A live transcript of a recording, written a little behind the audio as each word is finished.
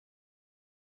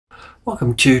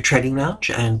Welcome to Trading Lounge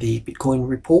and the Bitcoin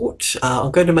report. I'm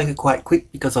going to make it quite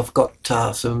quick because I've got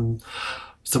some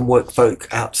work folk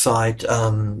outside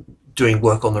doing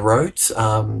work on the roads,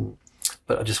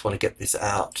 but I just want to get this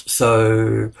out.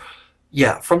 So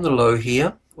yeah, from the low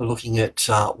here, we're looking at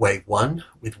wave 1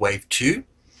 with wave 2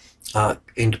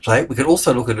 into play. We could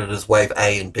also look at it as wave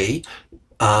A and B.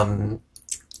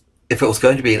 If it was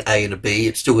going to be an A and a B,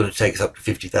 it's still going to take us up to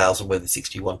 50,000 where the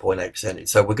 61.8%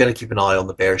 is. So we're going to keep an eye on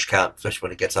the bearish count, especially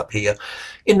when it gets up here.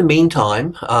 In the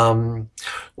meantime,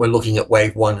 we're looking at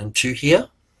wave 1 and 2 here,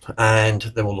 and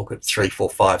then we'll look at 3, 4,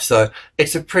 5. So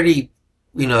it's a pretty,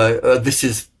 this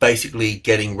is basically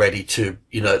getting ready to,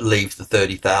 leave the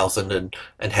 30,000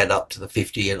 and head up to the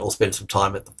 50, and we'll spend some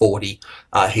time at the 40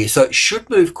 here. So it should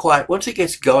move once it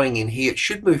gets going in here, it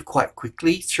should move quite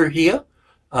quickly through here.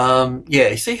 Yeah,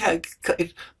 you see how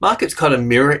markets kind of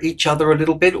mirror each other a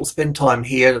little bit. We'll spend time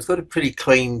here. It's got a pretty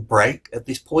clean break at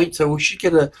this point, so we should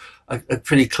get a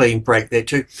pretty clean break there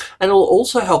too. And it'll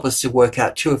also help us to work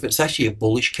out too if it's actually a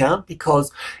bullish count, because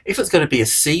if it's going to be a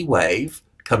C wave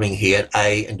coming here at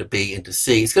A and a B into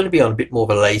C, it's going to be on a bit more of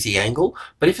a lazy angle.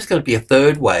 But if it's going to be a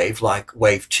third wave, like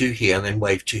wave 2 here and then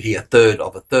wave 2 here, a third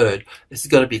of a third, this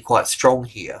is going to be quite strong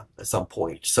here at some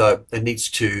point. So it needs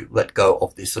to let go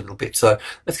of this a little bit. So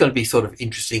that's going to be sort of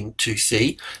interesting to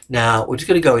see. Now we're just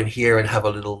going to go in here and have a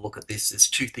little look at this. There's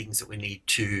two things that we need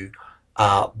to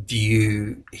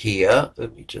view here.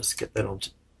 Let me just get that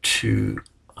onto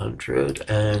 200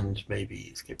 and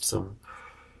maybe skip some.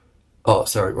 Oh,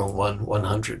 sorry, wrong one.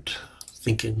 100.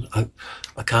 Thinking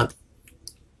I can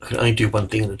only do one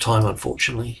thing at a time,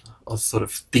 unfortunately. I was sort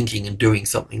of thinking and doing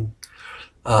something.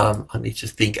 I need to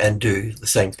think and do the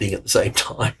same thing at the same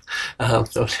time.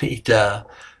 So I need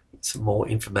some more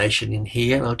information in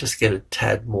here, and I'll just get a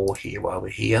tad more here while we're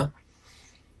here.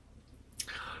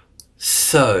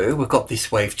 So we've got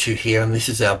this wave 2 here, and this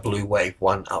is our blue wave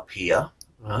 1 up here,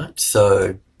 right?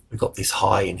 So we've got this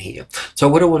high in here. So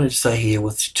what I wanted to say here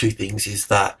with two things is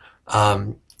that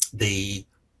the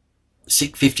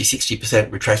 50-60%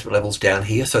 retracement levels down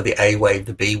here, so the A wave,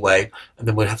 the B wave, and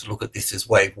then we'll have to look at this as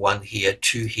wave 1 here,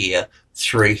 2 here,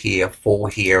 3 here, 4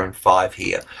 here, and 5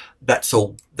 here. That's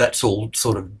all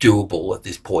sort of doable at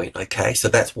this point, okay? So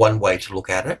that's one way to look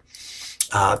at it.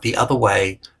 The other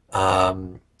way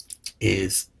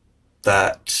is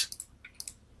that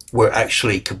we're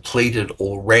actually completed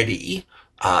already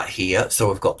here. So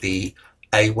we've got the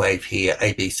A wave here,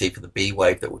 ABC for the B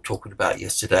wave that we were talking about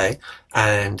yesterday,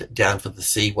 and down for the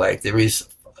C wave. There is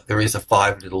a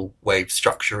 5 little wave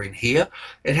structure in here.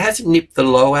 It hasn't nipped the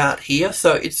low out here,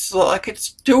 so it's like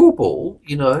it's doable,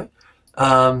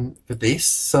 for this.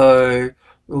 So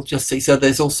we'll just see. So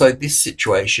there's also this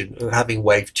situation of having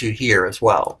wave 2 here as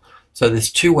well. So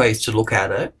there's two ways to look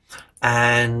at it.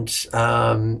 And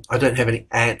I don't have any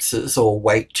answers or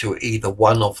weight to either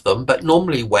one of them, but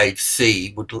normally wave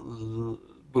C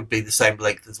would be the same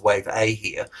length as wave A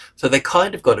here. So they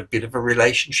kind of got a bit of a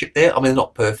relationship there. I mean,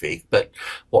 not perfect, but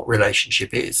what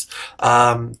relationship is,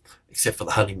 except for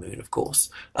the honeymoon, of course.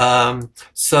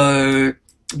 So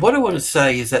what I want to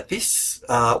say is that this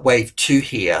wave 2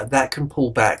 here, that can pull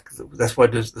back. That's why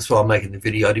I'm making the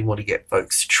video. I didn't want to get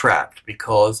folks trapped,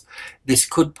 because this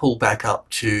could pull back up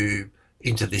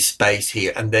into this space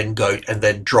here and then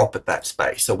drop at that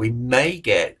space. So we may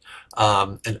get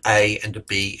an A and a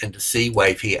B and a C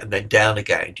wave here and then down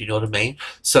again. Do you know what I mean?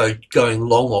 So going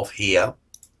long off here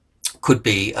could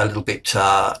be a little bit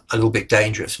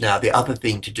dangerous. Now the other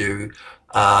thing to do,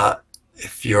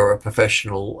 if you're a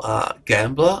professional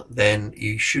gambler, then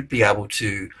you should be able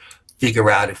to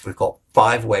figure out if we've got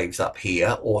 5 waves up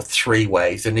here or 3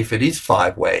 waves. And if it is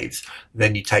 5 waves,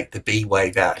 then you take the B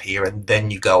wave out here and then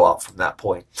you go up from that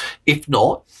point. If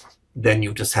not, then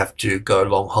you'll just have to go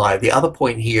long higher. The other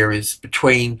point here is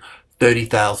between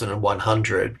 30,000 and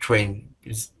 100,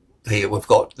 here we've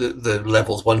got the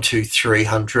levels 1, 2,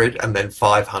 300, and then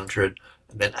 500,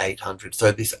 and then 800.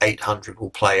 So this 800 will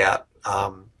play out,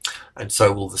 and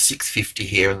so will the 650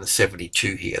 here and the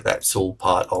 72 here. That's all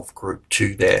part of group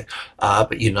 2 there, but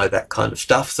that kind of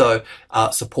stuff. So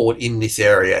support in this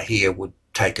area here would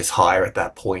take us higher at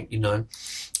that point.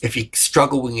 If you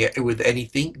struggle with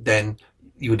anything, then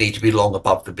you would need to be long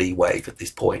above the B wave at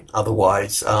this point.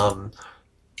 Otherwise,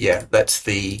 yeah, that's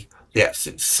the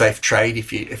absolute safe trade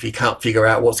if you can't figure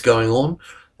out what's going on.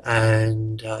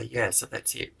 And yeah, so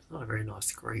that's it. It's not a very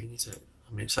nice green, is it?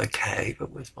 I mean, it's okay,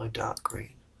 but where's my dark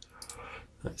green?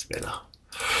 That's better.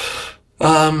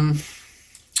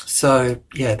 So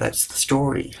yeah, that's the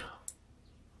story.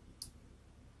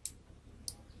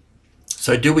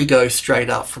 So do we go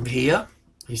straight up from here?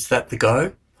 Is that the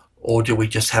go? or do we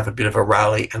just have a bit of a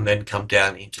rally and then come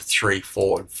down into 3,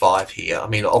 4, and 5 here? I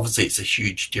mean, obviously it's a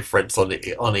huge difference on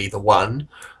either one,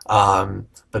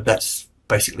 but that's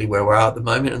basically where we're at the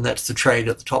moment, and that's the trade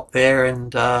at the top there.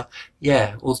 And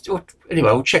yeah,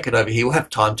 anyway, we'll check it over here. We'll have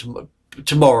time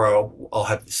tomorrow. I'll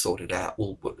have this sorted out.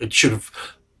 It should have.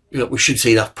 We should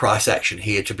see enough price action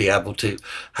here to be able to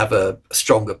have a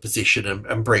stronger position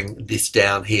and bring this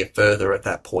down here further at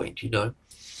that point, you know.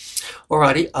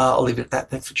 Alrighty, I'll leave it at that.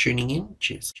 Thanks for tuning in.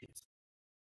 Cheers.